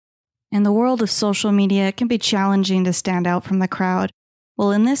In the world of social media, it can be challenging to stand out from the crowd.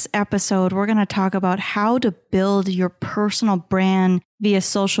 Well, in this episode, we're going to talk about how to build your personal brand via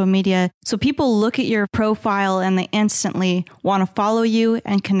social media so people look at your profile and they instantly want to follow you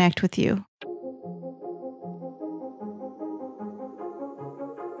and connect with you.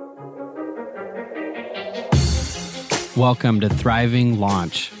 Welcome to Thriving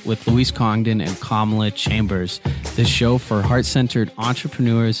Launch with Louise Congdon and Kamala Chambers, the show for heart-centered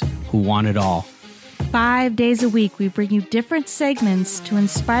entrepreneurs who want it all. 5 days a week, we bring you different segments to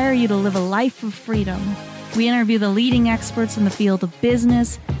inspire you to live a life of freedom. We interview the leading experts in the field of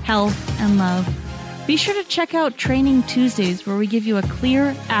business, health, and love. Be sure to check out Training Tuesdays, where we give you a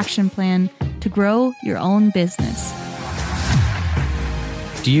clear action plan to grow your own business.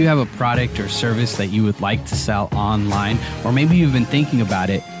 Do you have a product or service that you would like to sell online? Or maybe you've been thinking about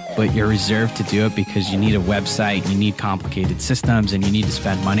it, but you're reserved to do it because you need a website, you need complicated systems, and you need to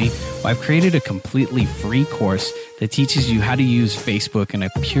spend money? Well, I've created a completely free course that teaches you how to use Facebook in a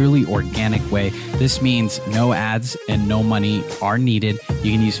purely organic way. This means no ads and no money are needed.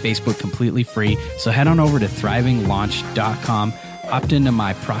 You can use Facebook completely free. So head on over to thrivinglaunch.com. Opt into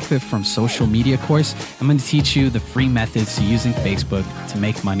my Profit from Social Media course. I'm going to teach you the free methods to using Facebook to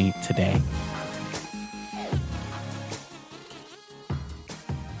make money today.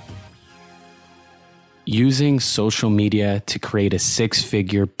 Using social media to create a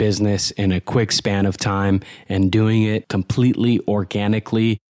six-figure business in a quick span of time and doing it completely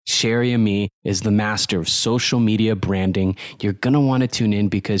organically. Cherie Aimee is the master of social media branding. You're going to want to tune in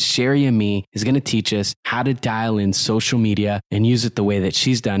because Cherie Aimee is going to teach us how to dial in social media and use it the way that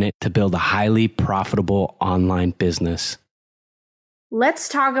she's done it to build a highly profitable online business. Let's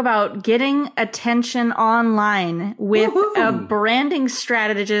talk about getting attention online with a branding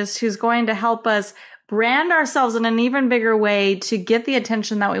strategist who's going to help us brand ourselves in an even bigger way to get the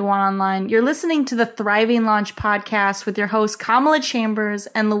attention that we want online. You're listening to the Thriving Launch podcast with your hosts, Kamala Chambers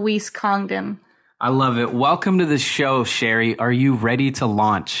and Louise Congdon. I love it. Welcome to the show, Cherie. Are you ready to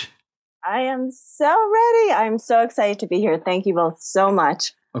launch? I am so ready. I'm so excited to be here. Thank you both so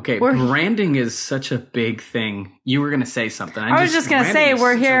much. Okay, branding is such a big thing. You were going to say something. I was just going to say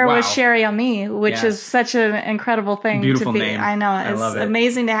we're here with Cherie Aimee, which is such an incredible thing. Beautiful to be. Name. I know. It's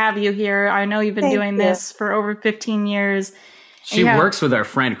amazing to have you here. I know you've been doing this for over 15 years. She works with our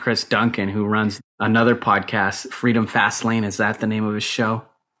friend Chris Duncan, who runs another podcast, Freedom Fastlane. Is that the name of his show?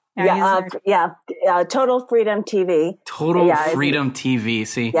 Total Freedom TV. Total Freedom TV.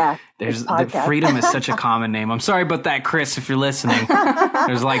 See, the Freedom is such a common name. I'm sorry about that, Chris, if you're listening.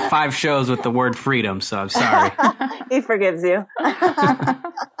 There's like 5 shows with the word freedom, so I'm sorry. He forgives you.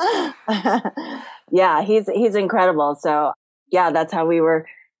 Yeah, he's incredible. So that's how we were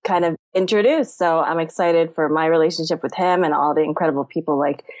kind of introduced. So I'm excited for my relationship with him and all the incredible people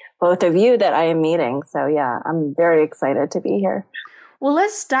like both of you that I am meeting. So I'm very excited to be here. Well,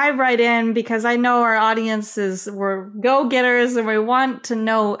 let's dive right in because I know our audiences were go-getters and we want to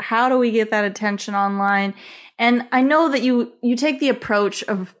know how do we get that attention online. And I know that you take the approach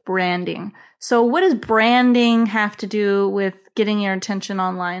of branding. So what does branding have to do with getting your attention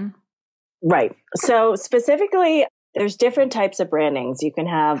online? Right. So specifically, there's different types of brandings. You can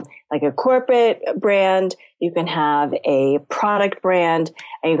have like a corporate brand, you can have a product brand,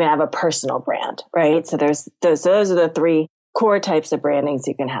 and you can have a personal brand, right? So those are the 3 core types of brandings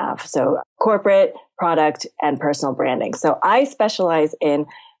you can have. So corporate, product, and personal branding. So I specialize in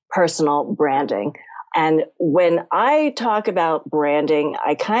personal branding. And when I talk about branding,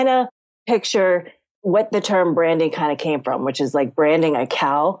 I kind of picture what the term branding kind of came from, which is like branding a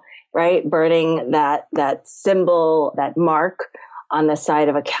cow, right? Burning that symbol, that mark on the side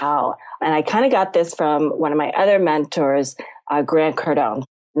of a cow. And I kind of got this from one of my other mentors, Grant Cardone.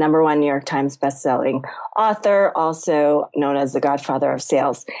 #1 New York Times bestselling author, also known as the Godfather of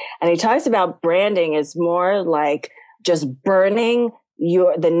Sales. And he talks about branding is more like just burning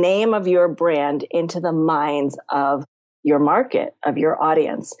the name of your brand into the minds of your market, of your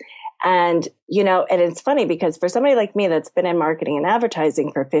audience. And, and it's funny because for somebody like me that's been in marketing and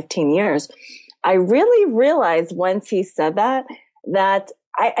advertising for 15 years, I really realized once he said that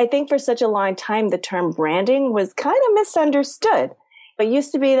I think for such a long time, the term branding was kind of misunderstood. It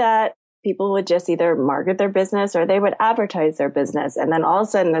used to be that people would just either market their business or they would advertise their business. And then all of a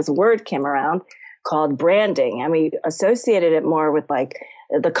sudden this word came around called branding. And we associated it more with like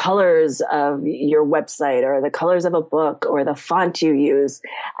the colors of your website or the colors of a book or the font you use.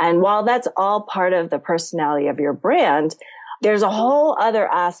 And while that's all part of the personality of your brand, there's a whole other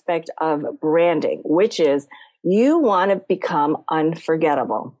aspect of branding, which is you want to become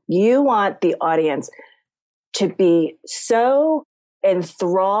unforgettable. You want the audience to be so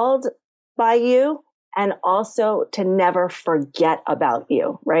enthralled by you and also to never forget about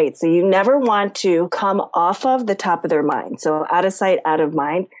you, right? So you never want to come off of the top of their mind. So out of sight, out of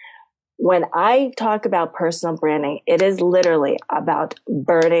mind. When I talk about personal branding, it is literally about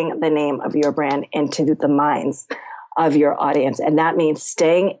burning the name of your brand into the minds of your audience. And that means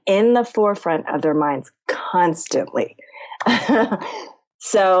staying in the forefront of their minds constantly.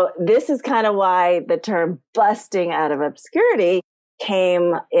 So this is kind of why the term busting out of obscurity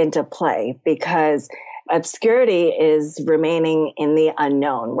came into play, because obscurity is remaining in the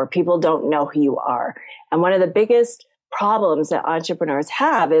unknown where people don't know who you are. And one of the biggest problems that entrepreneurs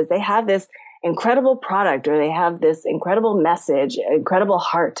have is they have this incredible product or they have this incredible message, incredible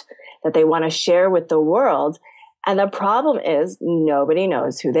heart that they want to share with the world. And the problem is nobody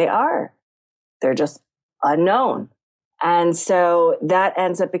knows who they are. They're just unknown. And so that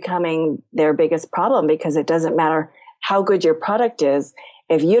ends up becoming their biggest problem, because it doesn't matter how good your product is.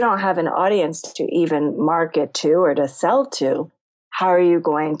 If you don't have an audience to even market to or to sell to, how are you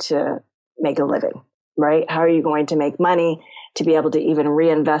going to make a living, right? How are you going to make money to be able to even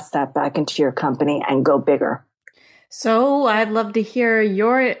reinvest that back into your company and go bigger? So I'd love to hear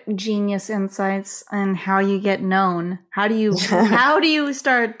your genius insights on how you get known. How do you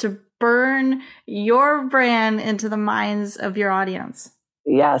start to burn your brand into the minds of your audience?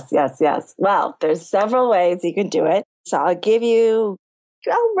 Yes. Well, there's several ways you can do it. So I'll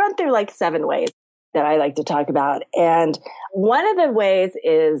run through like 7 ways that I like to talk about. And one of the ways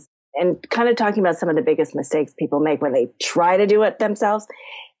is, and kind of talking about some of the biggest mistakes people make when they try to do it themselves,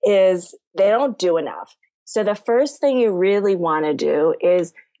 is they don't do enough. So the first thing you really want to do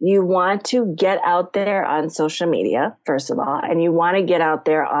is you want to get out there on social media, first of all, and you want to get out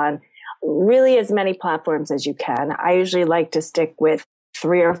there on really as many platforms as you can. I usually like to stick with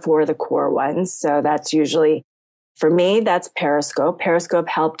 3 or 4 of the core ones. So that's usually, for me, that's Periscope. Periscope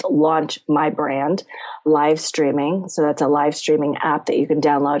helped launch my brand, live streaming. So that's a live streaming app that you can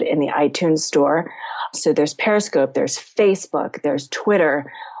download in the iTunes store. So there's Periscope, there's Facebook, there's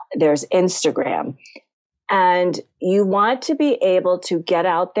Twitter, there's Instagram. And you want to be able to get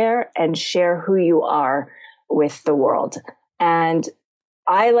out there and share who you are with the world. And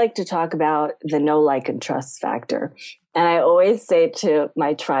I like to talk about the know, like, and trust factor. And I always say to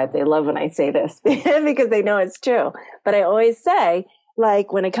my tribe, they love when I say this because they know it's true. But I always say,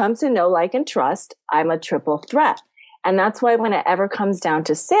 like, when it comes to know, like, and trust, I'm a triple threat. And that's why when it ever comes down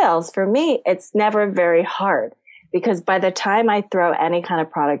to sales, for me, it's never very hard, because by the time I throw any kind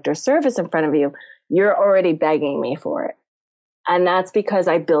of product or service in front of you, you're already begging me for it. And that's because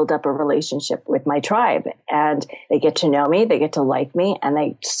I build up a relationship with my tribe, and they get to know me, they get to like me, and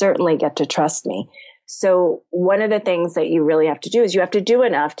they certainly get to trust me. So one of the things that you really have to do is you have to do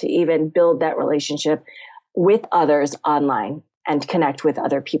enough to even build that relationship with others online and connect with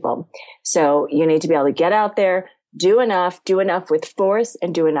other people. So you need to be able to get out there, do enough with force,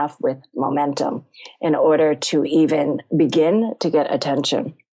 and do enough with momentum in order to even begin to get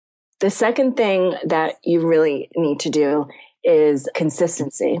attention. The second thing that you really need to do is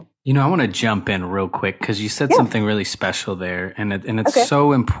consistency. You know, I want to jump in real quick because you said something really special there. And it's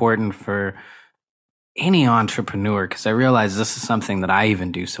so important for any entrepreneur, because I realize this is something that I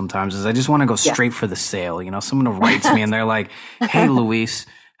even do sometimes, is I just want to go straight for the sale. You know, someone writes me and they're like, hey, Luis,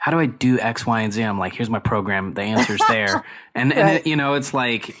 how do I do X, Y, and Z? I'm like, here's my program. The answer's there. And it, you know, it's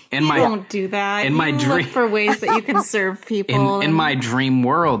like don't do that. In my dream, look for ways that you can serve people. In my dream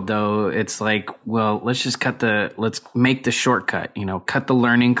world, though, it's like, well, let's make the shortcut, you know, cut the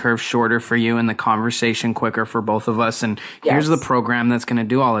learning curve shorter for you and the conversation quicker for both of us. And here's the program that's going to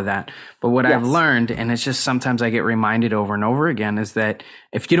do all of that. But what I've learned, and it's just sometimes I get reminded over and over again, is that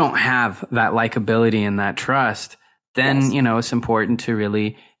if you don't have that likability and that trust, then, you know, it's important to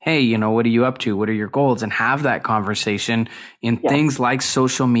really, hey, you know, what are you up to? What are your goals? And have that conversation. And things like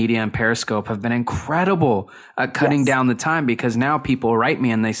social media and Periscope have been incredible at cutting down the time, because now people write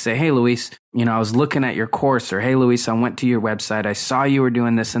me and they say, hey, Luis, you know, I was looking at your course, or hey, Luis, I went to your website. I saw you were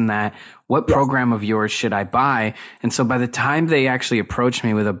doing this and that. What program of yours should I buy? And so by the time they actually approach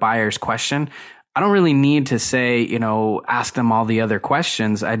me with a buyer's question, I don't really need to say, you know, ask them all the other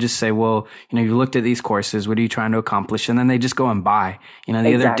questions. I just say, well, you know, you looked at these courses. What are you trying to accomplish? And then they just go and buy. You know,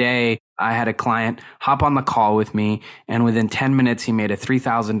 the other day I had a client hop on the call with me, and within 10 minutes, he made a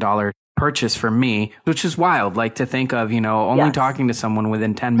 $3,000 purchase for me, which is wild, like to think of, only Yes. talking to someone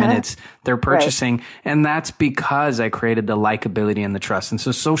within 10 minutes, they're purchasing. Right. And that's because I created the likability and the trust. And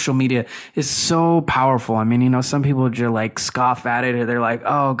so social media is so powerful. I mean, some people just like scoff at it, or they're like,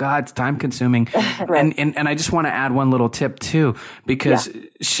 oh God, it's time consuming. Right. And I just want to add one little tip too, because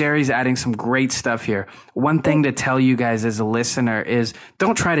Cherie's adding some great stuff here. One thing to tell you guys as a listener is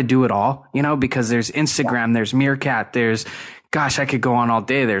don't try to do it all, because there's Instagram, there's Meerkat, there's, gosh, I could go on all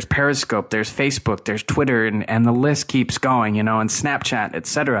day. There's Periscope, there's Facebook, there's Twitter, and the list keeps going, and Snapchat,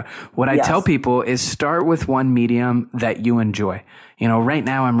 etc. What I tell people is start with one medium that you enjoy. Right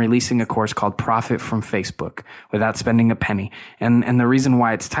now I'm releasing a course called Profit from Facebook Without Spending a Penny. And the reason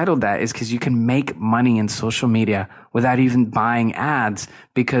why it's titled that is because you can make money in social media without even buying ads,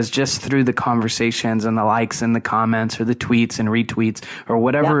 because just through the conversations and the likes and the comments or the tweets and retweets or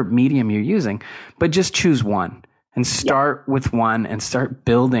whatever medium you're using, but just choose one. And start with one and start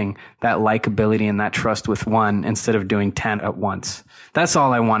building that likability and that trust with one instead of doing 10 at once. That's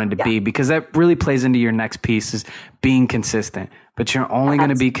all I wanted to be, because that really plays into your next piece, is being consistent. But you're only going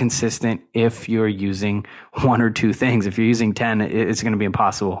to be consistent if you're using one or two things. If you're using 10, it's going to be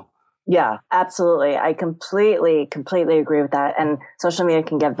impossible. Yeah, absolutely. I completely agree with that. And social media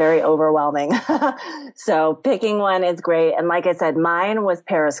can get very overwhelming. So picking one is great. And like I said, mine was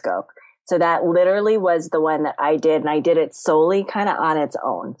Periscope. So that literally was the one that I did, and I did it solely kind of on its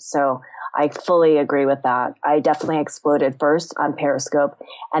own. So I fully agree with that. I definitely exploded first on Periscope,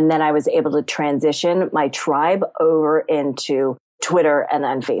 and then I was able to transition my tribe over into Twitter and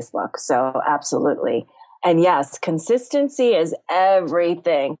then Facebook. So absolutely. And yes, consistency is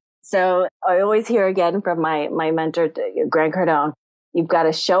everything. So I always hear again from my mentor, Grant Cardone, you've got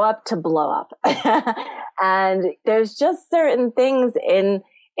to show up to blow up. And there's just certain things in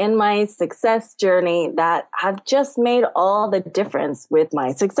my success journey that have just made all the difference with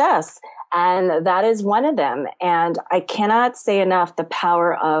my success. And that is one of them. And I cannot say enough the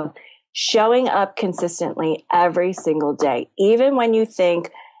power of showing up consistently every single day, even when you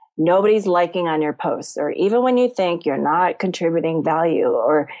think nobody's liking on your posts, or even when you think you're not contributing value,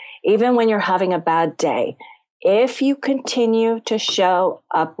 or even when you're having a bad day. If you continue to show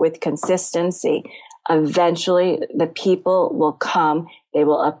up with consistency, eventually the people will come. They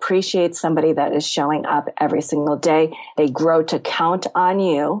will appreciate somebody that is showing up every single day. They grow to count on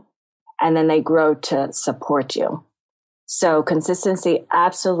you, and then they grow to support you. So consistency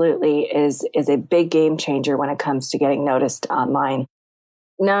absolutely is a big game changer when it comes to getting noticed online.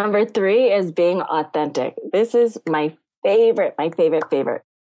 Number 3 is being authentic. This is my favorite.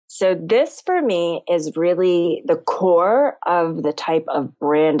 So this for me is really the core of the type of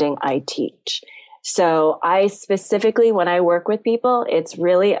branding I teach. So I specifically, when I work with people, it's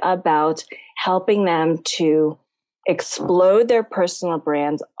really about helping them to explode their personal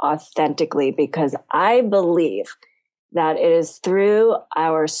brands authentically, because I believe that it is through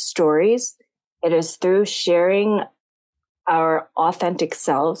our stories, it is through sharing our authentic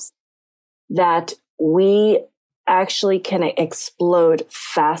selves that we actually can explode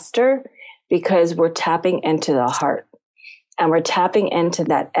faster, because we're tapping into the heart. And we're tapping into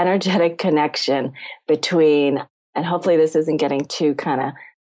that energetic connection between, and hopefully this isn't getting too kind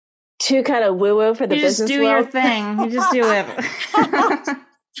of woo-woo for the business world. You just do your thing. You just do it.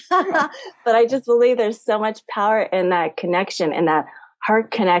 But I just believe there's so much power in that connection, in that heart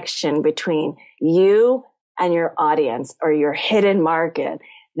connection between you and your audience or your hidden market,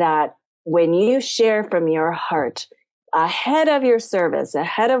 that when you share from your heart ahead of your service,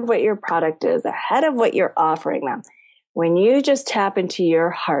 ahead of what your product is, ahead of what you're offering them, when you just tap into your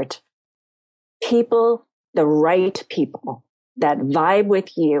heart, people, the right people that vibe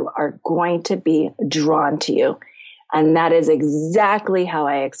with you, are going to be drawn to you. And that is exactly how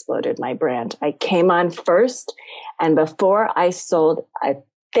I exploded my brand. I came on first, and before I sold a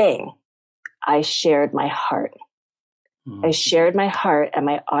thing, I shared my heart. I shared my heart, and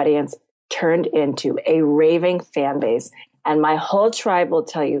my audience turned into a raving fan base. And my whole tribe will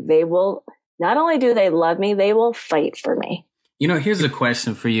tell you, they will, not only do they love me, they will fight for me. Here's a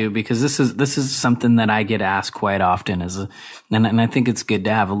question for you, because this is something that I get asked quite often, and I think it's good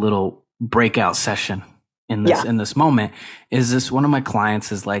to have a little breakout session in this moment. Is this one of my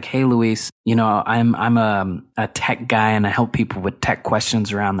clients is like, hey, Luis, I'm a tech guy, and I help people with tech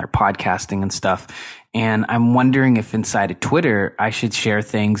questions around their podcasting and stuff. And I'm wondering if inside of Twitter, I should share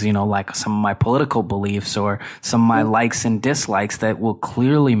things, like some of my political beliefs or some of my likes and dislikes that will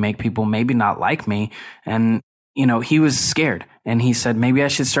clearly make people maybe not like me. And, he was scared, and he said, maybe I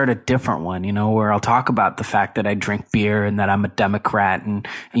should start a different one, where I'll talk about the fact that I drink beer and that I'm a Democrat and,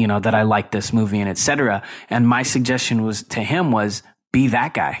 that I like this movie and et cetera. And my suggestion to him was, be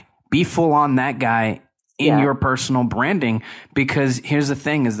that guy. be full on that guy in your personal branding, because here's the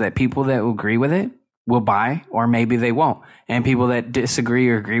thing is that people that agree with it will buy, or maybe they won't. And people that disagree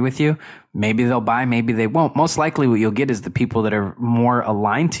or agree with you, maybe they'll buy, maybe they won't. Most likely what you'll get is the people that are more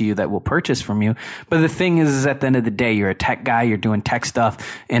aligned to you that will purchase from you. But the thing is at the end of the day, you're a tech guy, you're doing tech stuff.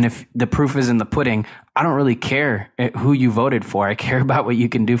 And if the proof is in the pudding, I don't really care who you voted for. I care about what you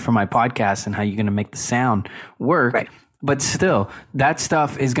can do for my podcast and how you're going to make the sound work. Right. But still, that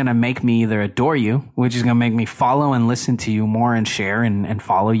stuff is going to make me either adore you, which is going to make me follow and listen to you more and share and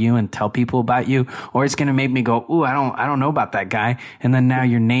follow you and tell people about you, or it's going to make me go, ooh, I don't know about that guy. And then now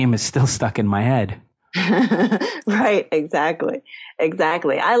your name is still stuck in my head. Right. Exactly.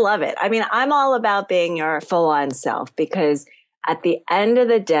 I love it. I mean, I'm all about being your full on self, because at the end of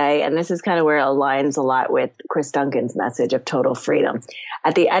the day, and this is kind of where it aligns a lot with Chris Duncan's message of total freedom.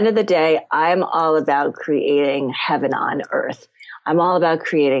 At the end of the day, I'm all about creating heaven on earth. I'm all about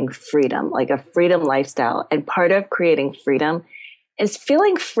creating freedom, like a freedom lifestyle. And part of creating freedom is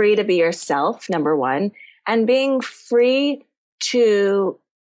feeling free to be yourself, number one, and being free to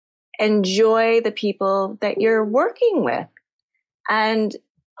enjoy the people that you're working with. And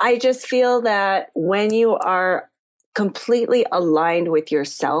I just feel that when you are completely aligned with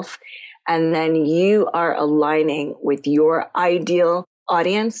yourself, and then you are aligning with your ideal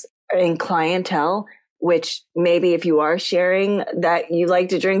audience and clientele, which maybe if you are sharing that you like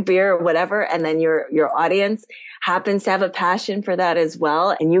to drink beer or whatever, and then your audience happens to have a passion for that as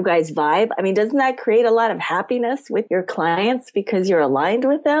well, and you guys vibe, I mean, doesn't that create a lot of happiness with your clients because you're aligned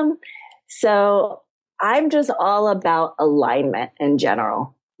with them? So I'm just all about alignment in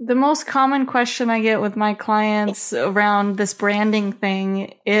general. The most common question I get with my clients around this branding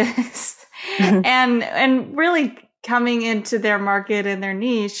thing is, and really coming into their market and their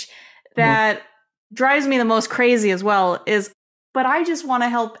niche, that drives me the most crazy as well is, but I just want to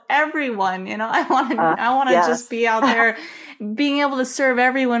help everyone. You know, I want to just be out there being able to serve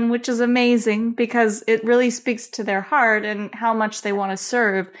everyone, which is amazing because it really speaks to their heart and how much they want to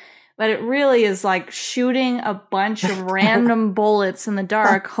serve. But it really is like shooting a bunch of random bullets in the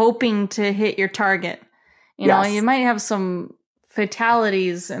dark, hoping to hit your target. You know, you might have some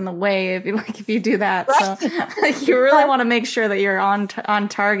fatalities in the way if you do that. So you really want to make sure that you're on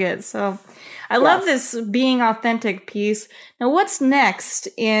target. So I love this being authentic piece. Now, what's next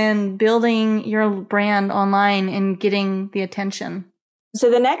in building your brand online and getting the attention?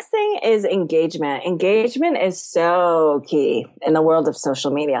 So the next thing is engagement. Engagement is so key in the world of social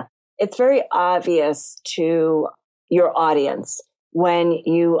media. It's very obvious to your audience when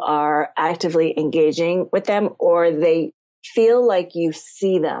you are actively engaging with them, or they feel like you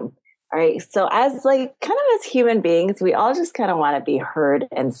see them, right? So as like kind of as human beings, we all just kind of want to be heard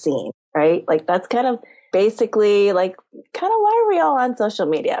and seen, right? Like that's kind of basically like kind of why are we all on social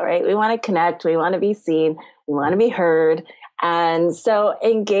media, right? We want to connect, we want to be seen, we want to be heard. And so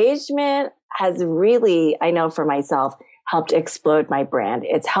engagement has really, I know for myself, helped explode my brand.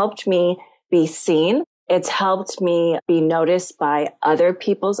 It's helped me be seen. It's helped me be noticed by other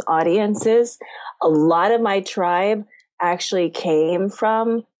people's audiences. A lot of my tribe actually came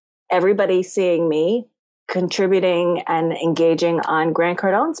from everybody seeing me contributing and engaging on Grant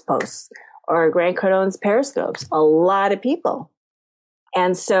Cardone's posts or Grant Cardone's Periscopes. A lot of people.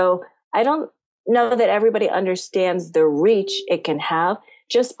 And so I don't know that everybody understands the reach it can have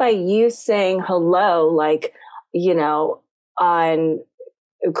just by you saying hello, like, you know, on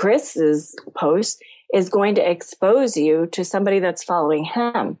Chris's post is going to expose you to somebody that's following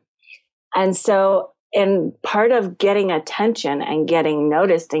him. And so in part of getting attention and getting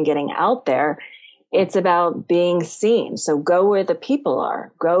noticed and getting out there, it's about being seen. So go where the people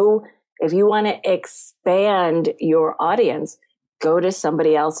are. Go, if you want to expand your audience, go to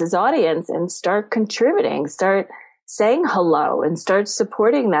somebody else's audience and start contributing, start saying hello and start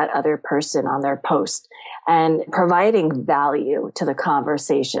supporting that other person on their post and providing value to the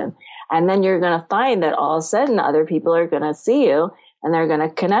conversation. And then you're going to find that all of a sudden other people are going to see you and they're going to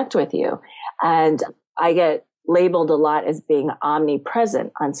connect with you. And I get labeled a lot as being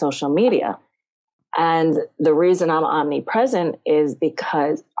omnipresent on social media. And the reason I'm omnipresent is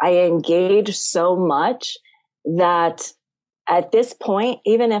because I engage so much that at this point,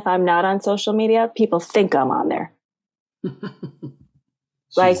 even if I'm not on social media, people think I'm on there.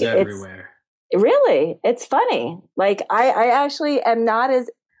 Like it's everywhere. Really, it's funny. Like I actually am not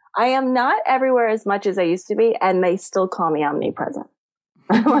everywhere as much as I used to be, and they still call me omnipresent.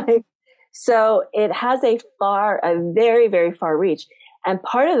 Like, so it has a very, very far reach. And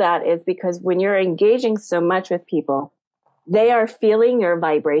part of that is because when you're engaging so much with people, they are feeling your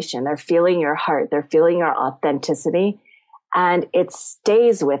vibration. They're feeling your heart. They're feeling your authenticity. and it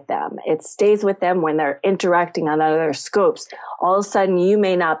stays with them. It stays with them when they're interacting on other scopes. All of a sudden, you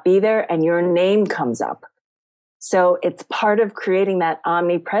may not be there and your name comes up. So it's part of creating that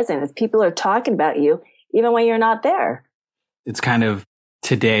omnipresence. People are talking about you even when you're not there. It's kind of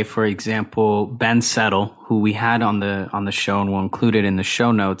today, for example, Ben Settle, who we had on the show and we'll include it in the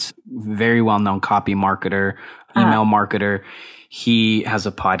show notes, very well-known copy marketer, email marketer. He has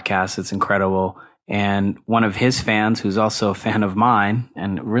a podcast that's incredible. And one of his fans, who's also a fan of mine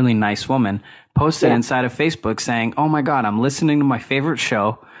and a really nice woman, posted inside of Facebook saying, "Oh my God, I'm listening to my favorite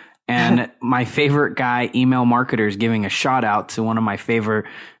show. And my favorite guy, email marketer, is giving a shout out to one of my favorite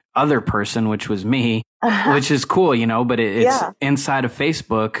other person, which was me," which is cool, but it's inside of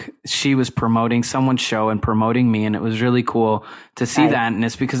Facebook. She was promoting someone's show and promoting me. And it was really cool to see that. And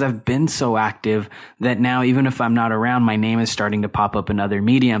it's because I've been so active that now, even if I'm not around, my name is starting to pop up in other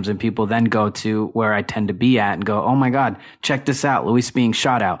mediums. And people then go to where I tend to be at and go, "Oh my God, check this out. Luis being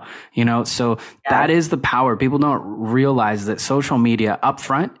shot out." So that is the power. People don't realize that social media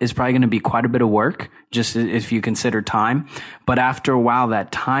upfront is probably going to be quite a bit of work, just if you consider time. But after a while,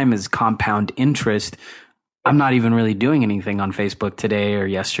 that time is compound interest. I'm not even really doing anything on Facebook today or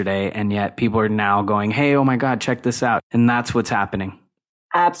yesterday. And yet people are now going, "Hey, oh my God, check this out." And that's what's happening.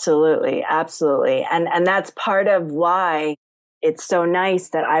 Absolutely. Absolutely. And that's part of why it's so nice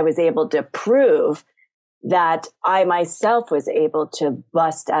that I was able to prove that I myself was able to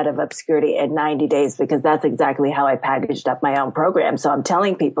bust out of obscurity in 90 days, because that's exactly how I packaged up my own program. So I'm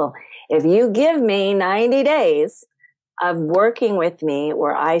telling people, if you give me 90 days of working with me,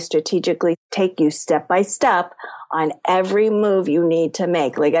 where I strategically take you step by step on every move you need to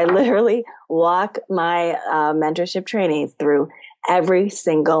make. Like, I literally walk my mentorship trainees through every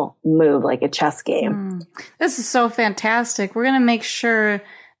single move like a chess game. This is so fantastic. We're going to make sure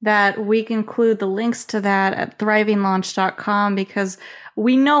that we can include the links to that at thrivinglaunch.com, because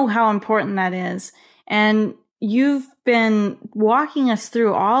we know how important that is. And you've been walking us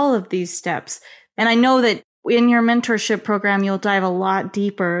through all of these steps. And I know that in your mentorship program, you'll dive a lot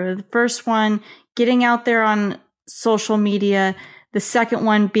deeper. The first one, getting out there on social media. The second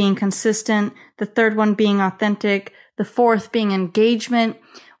one, being consistent. The third one, being authentic. The fourth, being engagement.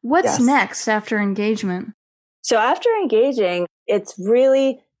 What's next after engagement? So after engaging, it's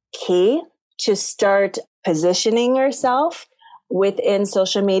really key to start positioning yourself within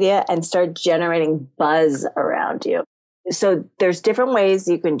social media and start generating buzz around you. So there's different ways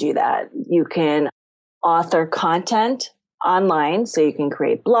you can do that. You can author content online. So you can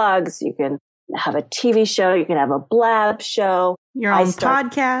create blogs, you can have a TV show, you can have a blab show. Your own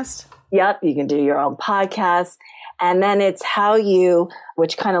podcast. Yep, you can do your own podcast. And then it's how you,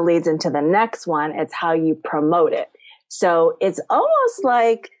 which kind of leads into the next one, it's how you promote it. So it's almost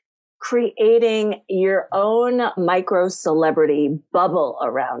like creating your own micro celebrity bubble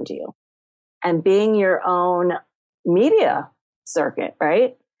around you and being your own media circuit,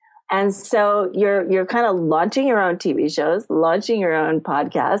 right? And so you're kind of launching your own TV shows, launching your own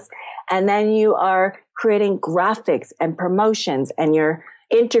podcasts, and then you are creating graphics and promotions, and you're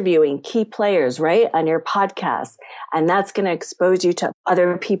interviewing key players, right, on your podcast. And that's going to expose you to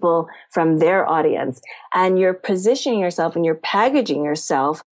other people from their audience. And you're positioning yourself and you're packaging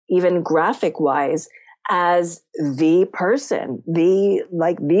yourself, even graphic wise, as the person, the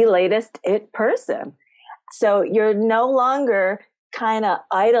latest it person. So you're no longer kind of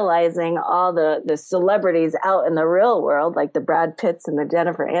idolizing all the celebrities out in the real world, like the Brad Pitts and the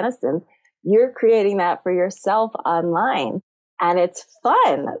Jennifer Anistons. You're creating that for yourself online. And it's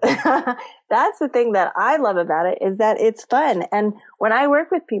fun. That's the thing that I love about it, is that it's fun. And when I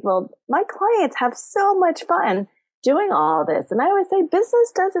work with people, my clients have so much fun doing all this. And I always say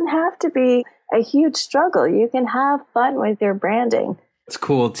business doesn't have to be a huge struggle. You can have fun with your branding. It's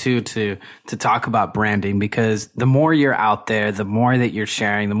cool too to talk about branding, because the more you're out there, the more that you're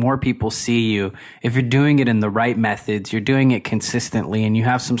sharing, the more people see you. If you're doing it in the right methods, you're doing it consistently, and you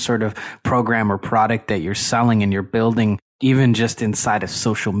have some sort of program or product that you're selling and you're building, even just inside of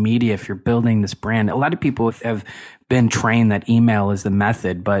social media, if you're building this brand. A lot of people have been trained that email is the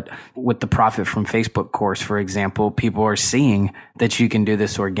method, but with the Profit from Facebook course, for example, people are seeing that you can do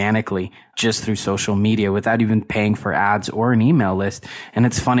this organically just through social media without even paying for ads or an email list. And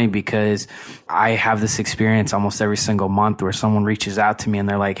it's funny because I have this experience almost every single month where someone reaches out to me and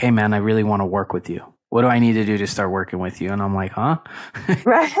they're like, "Hey man, I really want to work with you." what do I need to do to start working with you? And I'm like, huh?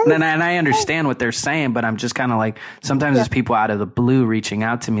 Right. and I understand what they're saying, but I'm just kind of like, sometimes there's people out of the blue reaching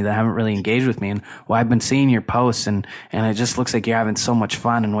out to me that haven't really engaged with me. And well, I've been seeing your posts and it just looks like you're having so much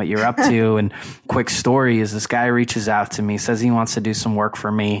fun and what you're up to. And quick story is this guy reaches out to me, says he wants to do some work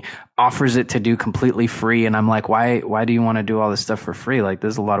for me, offers it to do completely free. And I'm like, why do you want to do all this stuff for free? Like,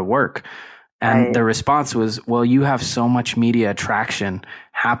 there's a lot of work. And the response was, well, you have so much media attraction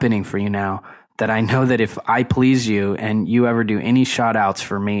happening for you now that I know that if I please you and you ever do any shout outs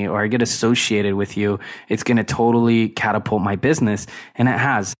for me or I get associated with you, it's going to totally catapult my business. And it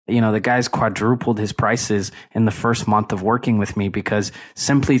has. The guy's quadrupled his prices in the first month of working with me because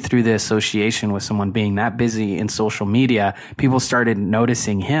simply through the association with someone being that busy in social media, people started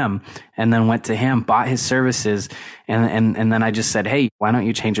noticing him and then went to him, bought his services. And then I just said, hey, why don't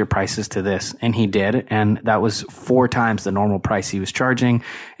you change your prices to this? And he did. And that was 4 times the normal price he was charging.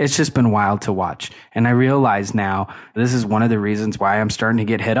 It's just been wild to watch. And I realize now this is one of the reasons why I'm starting to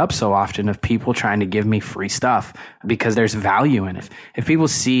get hit up so often of people trying to give me free stuff because there's value in it. If people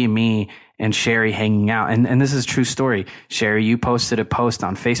see me and Cherie hanging out, and this is a true story. Cherie, you posted a post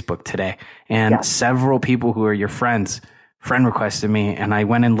on Facebook today and several people who are your friend requested me, and I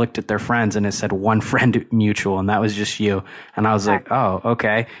went and looked at their friends and it said one friend mutual, and that was just you. And I was like, oh,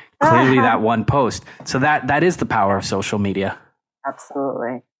 okay. Clearly that one post. So that is the power of social media.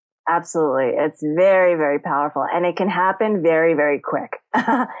 Absolutely. Absolutely. It's very, very powerful, and it can happen very, very quick.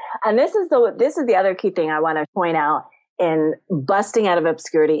 And this is the other key thing I want to point out in busting out of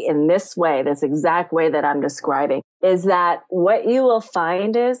obscurity in this way, this exact way that I'm describing, is that what you will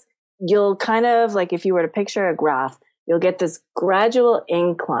find is you'll kind of like, if you were to picture a graph, you'll get this gradual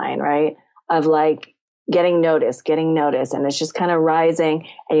incline, right? Of like getting noticed. And it's just kind of rising,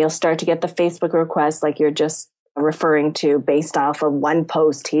 and you'll start to get the Facebook requests like you're just referring to based off of one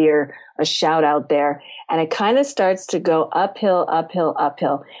post here, a shout out there. And it kind of starts to go uphill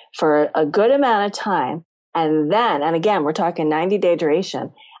for a good amount of time. And again, we're talking 90-day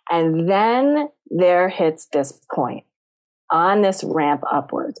duration. And then there hits this point on this ramp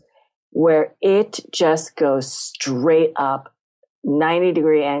upwards where it just goes straight up,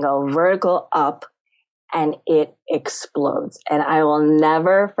 90-degree angle, vertical up, and it explodes. And I will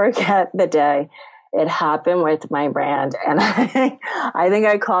never forget the day it happened with my brand. And I think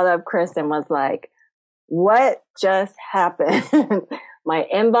I called up Chris and was like, what just happened? My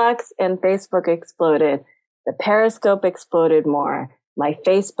inbox and Facebook exploded. The Periscope exploded more. My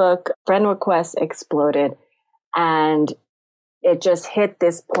Facebook friend request exploded. And it just hit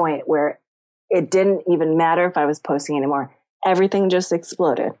this point where it didn't even matter if I was posting anymore. Everything just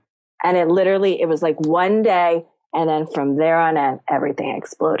exploded. And it was like one day. And then from there on in, everything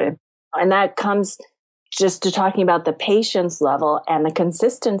exploded. And that comes just to talking about the patience level and the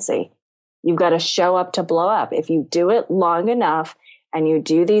consistency. You've got to show up to blow up. If you do it long enough and you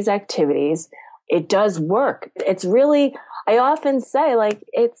do these activities, it does work. It's really, I often say, like,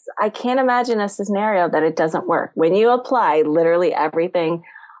 I can't imagine a scenario that it doesn't work. When you apply literally everything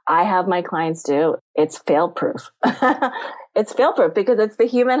I have my clients do, it's fail-proof. It's fail-proof because it's the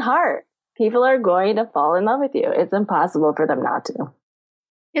human heart. People are going to fall in love with you. It's impossible for them not to.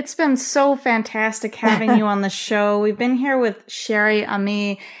 It's been so fantastic having you on the show. We've been here with Cherie,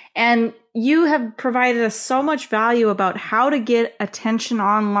 Aimee, and you have provided us so much value about how to get attention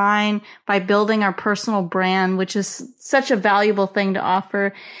online by building our personal brand, which is such a valuable thing to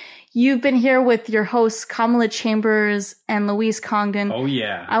offer. You've been here with your hosts, Kamala Chambers and Louise Congdon. Oh,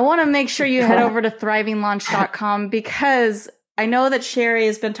 yeah. I want to make sure you head over to thrivinglaunch.com because I know that Cherie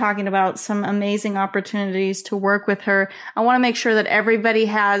has been talking about some amazing opportunities to work with her. I want to make sure that everybody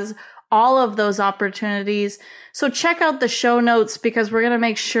has all of those opportunities. So check out the show notes because we're going to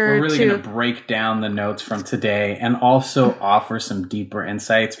make sure we're really going to break down the notes from today and also offer some deeper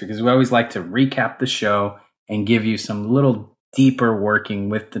insights because we always like to recap the show and give you some little deeper working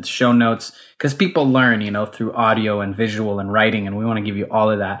with the show notes because people learn, through audio and visual and writing. And we want to give you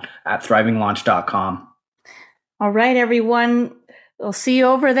all of that at thrivinglaunch.com. All right, everyone. We'll see you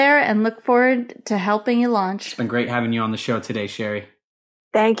over there and look forward to helping you launch. It's been great having you on the show today, Cherie.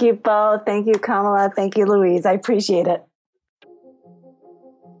 Thank you both. Thank you, Kamala. Thank you, Louise. I appreciate it.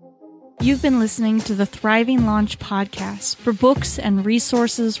 You've been listening to the Thriving Launch podcast. For books and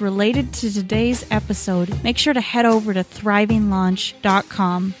resources related to today's episode, make sure to head over to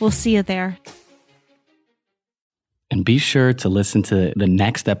thrivinglaunch.com. We'll see you there. And be sure to listen to the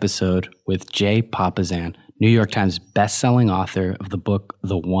next episode with Jay Papazan, New York Times best-selling author of the book,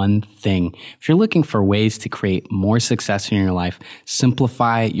 The One Thing. If you're looking for ways to create more success in your life,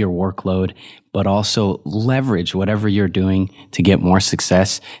 simplify your workload, but also leverage whatever you're doing to get more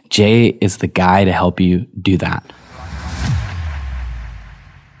success, Jay is the guy to help you do that.